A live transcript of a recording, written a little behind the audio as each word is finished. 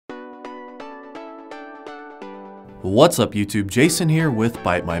What's up YouTube, Jason here with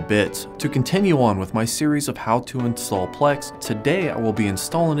Bite My Bits. To continue on with my series of how to install Plex, today I will be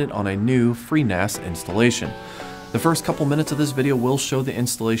installing it on a new FreeNAS installation. The first couple minutes of this video will show the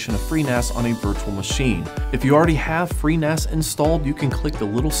installation of FreeNAS on a virtual machine. If you already have FreeNAS installed, you can click the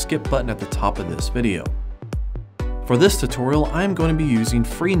little skip button at the top of this video. For this tutorial, I am going to be using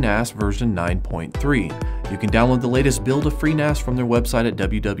FreeNAS version 9.3. You can download the latest build of FreeNAS from their website at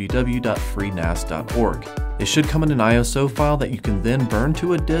www.freenas.org. It should come in an ISO file that you can then burn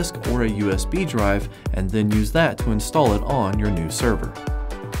to a disk or a USB drive and then use that to install it on your new server.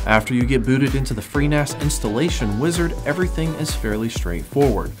 After you get booted into the FreeNAS installation wizard, everything is fairly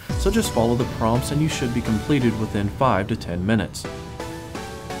straightforward, so just follow the prompts and you should be completed within 5 to 10 minutes.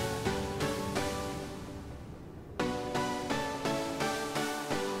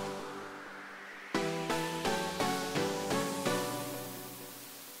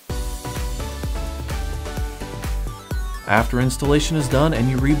 After installation is done and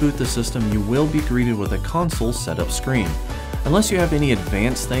you reboot the system, you will be greeted with a console setup screen. Unless you have any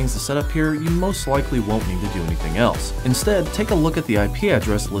advanced things to set up here, you most likely won't need to do anything else. Instead, take a look at the IP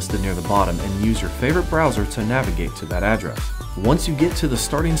address listed near the bottom and use your favorite browser to navigate to that address. Once you get to the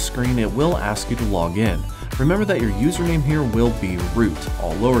starting screen, it will ask you to log in. Remember that your username here will be root,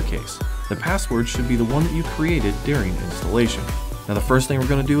 all lowercase. The password should be the one that you created during installation. Now the first thing we're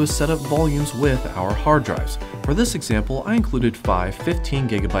going to do is set up volumes with our hard drives. For this example, I included 5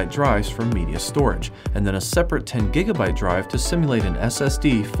 15GB drives for media storage, and then a separate 10GB drive to simulate an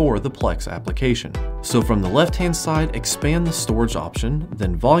SSD for the Plex application. So from the left-hand side, expand the storage option,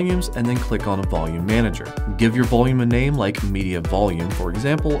 then volumes, and then click on a volume manager. Give your volume a name like media volume, for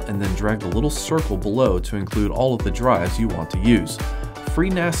example, and then drag the little circle below to include all of the drives you want to use.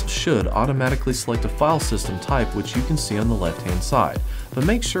 FreeNAS should automatically select a file system type, which you can see on the left-hand side, but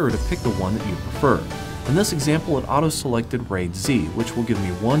make sure to pick the one that you prefer. In this example, it auto-selected RAID Z, which will give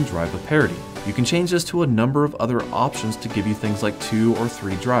me 1 drive of parity. You can change this to a number of other options to give you things like 2 or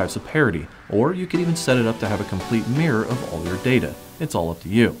 3 drives of parity, or you could even set it up to have a complete mirror of all your data. It's all up to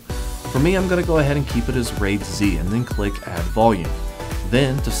you. For me, I'm going to go ahead and keep it as RAID Z and then click Add Volume.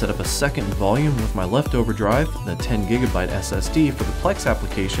 Then, to set up a second volume with my leftover drive, the 10GB SSD for the Plex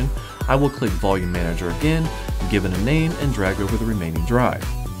application, I will click Volume Manager again, give it a name, and drag over the remaining drive.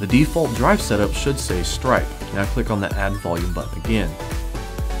 The default drive setup should say Stripe. Now click on the Add Volume button again.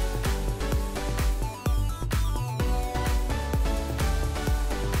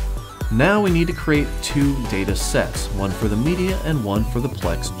 Now we need to create 2 data sets, one for the media and one for the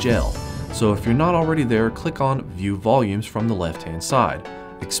Plex gel. So if you're not already there, click on View Volumes from the left-hand side.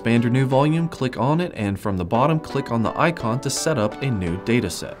 Expand your new volume, click on it, and from the bottom, click on the icon to set up a new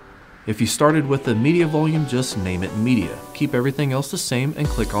dataset. If you started with the media volume, just name it Media. Keep everything else the same and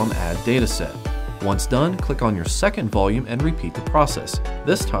click on Add Dataset. Once done, click on your second volume and repeat the process.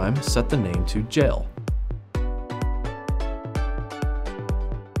 This time, set the name to Gel.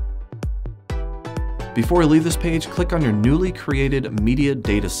 Before we leave this page, click on your newly created media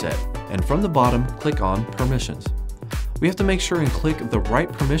dataset, and from the bottom, click on Permissions. We have to make sure and click the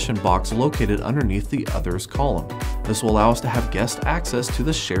right permission box located underneath the Others column. This will allow us to have guest access to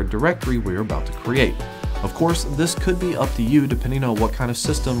the shared directory we're about to create. Of course, this could be up to you depending on what kind of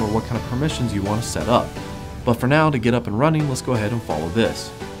system or what kind of permissions you want to set up. But for now, to get up and running, let's go ahead and follow this.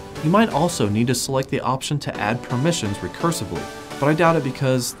 You might also need to select the option to add permissions recursively, but I doubt it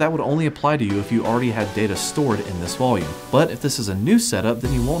because that would only apply to you if you already had data stored in this volume. But if this is a new setup,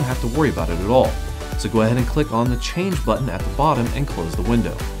 then you won't have to worry about it at all. So go ahead and click on the Change button at the bottom and close the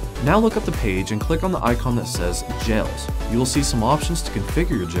window. Now look up the page and click on the icon that says Gels. You will see some options to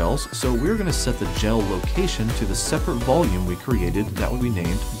configure your gels, so we're going to set the gel location to the separate volume we created that will be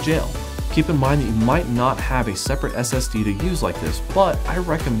named Gel. Keep in mind that you might not have a separate SSD to use like this, but I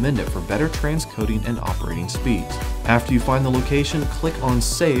recommend it for better transcoding and operating speeds. After you find the location, click on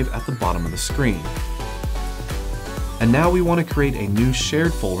Save at the bottom of the screen. And now we want to create a new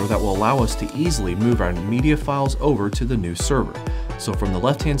shared folder that will allow us to easily move our media files over to the new server. So from the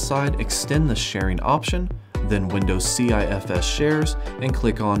left-hand side, extend the sharing option, then Windows CIFS Shares, and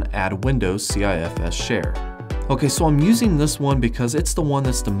click on Add Windows CIFS Share. Okay, so I'm using this one because it's the one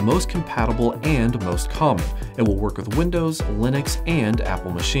that's the most compatible and most common. It will work with Windows, Linux, and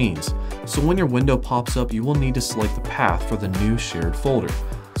Apple machines. So when your window pops up, you will need to select the path for the new shared folder.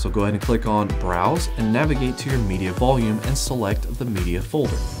 So go ahead and click on Browse and navigate to your media volume and select the media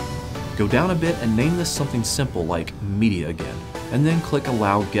folder. Go down a bit and name this something simple like Media again, and then click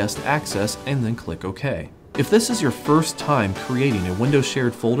Allow Guest Access and then click OK. If this is your first time creating a Windows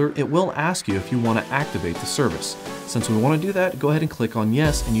shared folder, it will ask you if you want to activate the service. Since we want to do that, go ahead and click on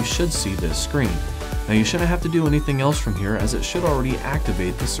Yes and you should see this screen. Now you shouldn't have to do anything else from here, as it should already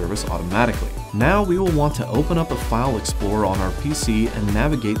activate the service automatically. Now we will want to open up a file explorer on our PC and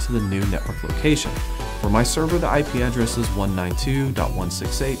navigate to the new network location. For my server, the IP address is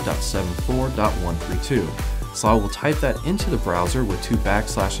 192.168.74.132. So I will type that into the browser with 2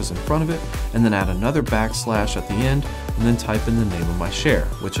 backslashes in front of it, and then add another backslash at the end, and then type in the name of my share,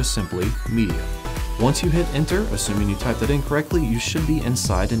 which is simply media. Once you hit enter, assuming you typed that in correctly, you should be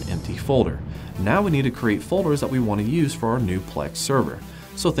inside an empty folder. Now we need to create folders that we want to use for our new Plex server.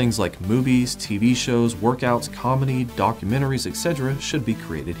 So things like movies, TV shows, workouts, comedy, documentaries, etc. should be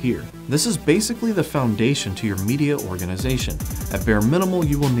created here. This is basically the foundation to your media organization. At bare minimal,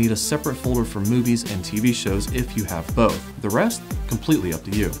 you will need a separate folder for movies and TV shows if you have both. The rest, completely up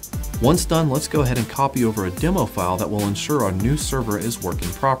to you. Once done, let's go ahead and copy over a demo file that will ensure our new server is working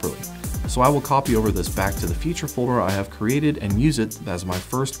properly. So I will copy over this back to the feature folder I have created and use it as my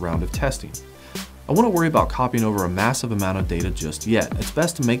first round of testing. I wouldn't worry about copying over a massive amount of data just yet. It's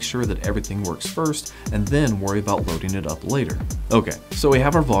best to make sure that everything works first and then worry about loading it up later. Okay, so we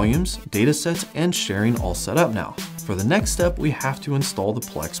have our volumes, datasets, and sharing all set up now. For the next step, we have to install the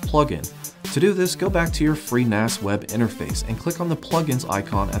Plex plugin. To do this, go back to your FreeNAS web interface and click on the plugins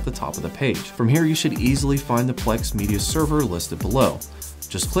icon at the top of the page. From here, you should easily find the Plex Media Server listed below.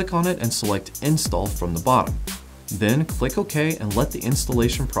 Just click on it and select Install from the bottom. Then click OK and let the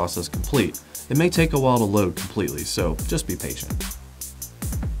installation process complete. It may take a while to load completely, so just be patient.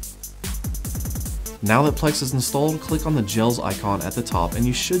 Now that Plex is installed, click on the Gels icon at the top and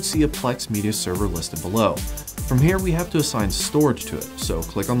you should see a Plex Media Server listed below. From here, we have to assign storage to it, so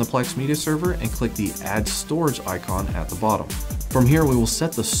click on the Plex Media Server and click the Add Storage icon at the bottom. From here, we will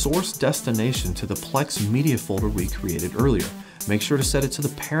set the source destination to the Plex Media folder we created earlier. Make sure to set it to the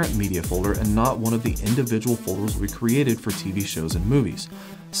parent media folder and not one of the individual folders we created for TV shows and movies.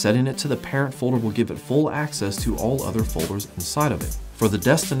 Setting it to the parent folder will give it full access to all other folders inside of it. For the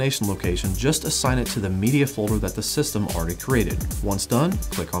destination location, just assign it to the media folder that the system already created. Once done,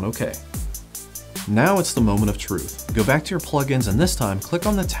 click on OK. Now it's the moment of truth. Go back to your plugins and this time click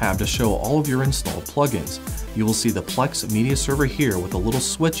on the tab to show all of your installed plugins. You will see the Plex Media Server here with a little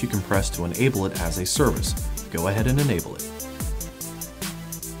switch you can press to enable it as a service. Go ahead and enable it.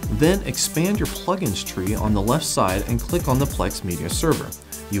 Then expand your plugins tree on the left side and click on the Plex Media Server.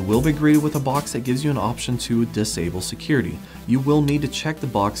 You will be greeted with a box that gives you an option to disable security. You will need to check the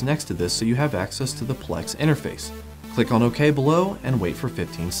box next to this so you have access to the Plex interface. Click on OK below and wait for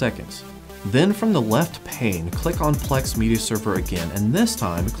 15 seconds. Then from the left pane, click on Plex Media Server again, and this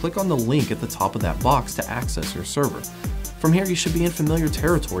time click on the link at the top of that box to access your server. From here, you should be in familiar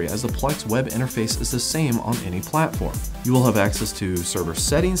territory as the Plex web interface is the same on any platform. You will have access to server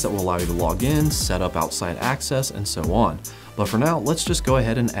settings that will allow you to log in, set up outside access, and so on. But for now, let's just go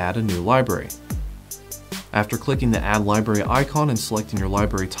ahead and add a new library. After clicking the Add Library icon and selecting your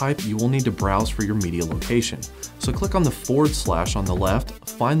library type, you will need to browse for your media location. So click on the / on the left,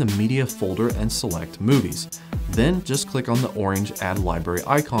 find the media folder and select Movies. Then just click on the orange Add Library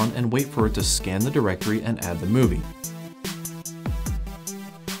icon and wait for it to scan the directory and add the movie.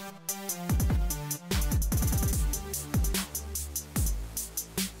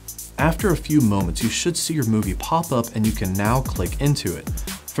 After a few moments, you should see your movie pop up and you can now click into it.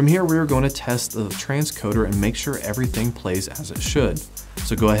 From here, we are going to test the transcoder and make sure everything plays as it should.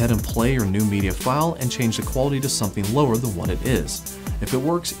 So go ahead and play your new media file and change the quality to something lower than what it is. If it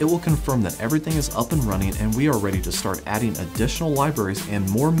works, it will confirm that everything is up and running and we are ready to start adding additional libraries and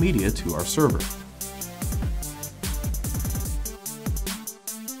more media to our server.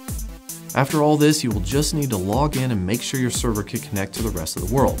 After all this, you will just need to log in and make sure your server can connect to the rest of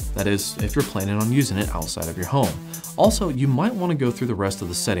the world. That is, if you're planning on using it outside of your home. Also, you might want to go through the rest of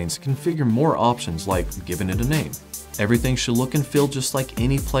the settings to configure more options like giving it a name. Everything should look and feel just like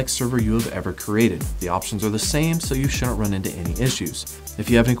any Plex server you have ever created. The options are the same, so you shouldn't run into any issues. If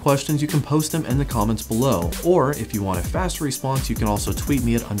you have any questions, you can post them in the comments below, or if you want a faster response, you can also tweet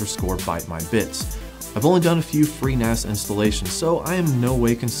me at _BiteMyBits. I've only done a few FreeNAS installations, so I am no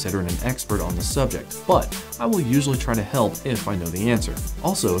way considered an expert on the subject, but I will usually try to help if I know the answer.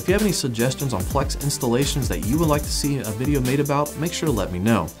 Also, if you have any suggestions on Plex installations that you would like to see a video made about, make sure to let me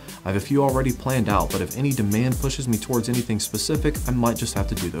know. I have a few already planned out, but if any demand pushes me towards anything specific, I might just have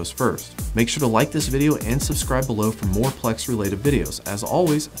to do those first. Make sure to like this video and subscribe below for more Plex related videos. As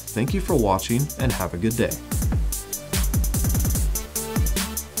always, thank you for watching and have a good day.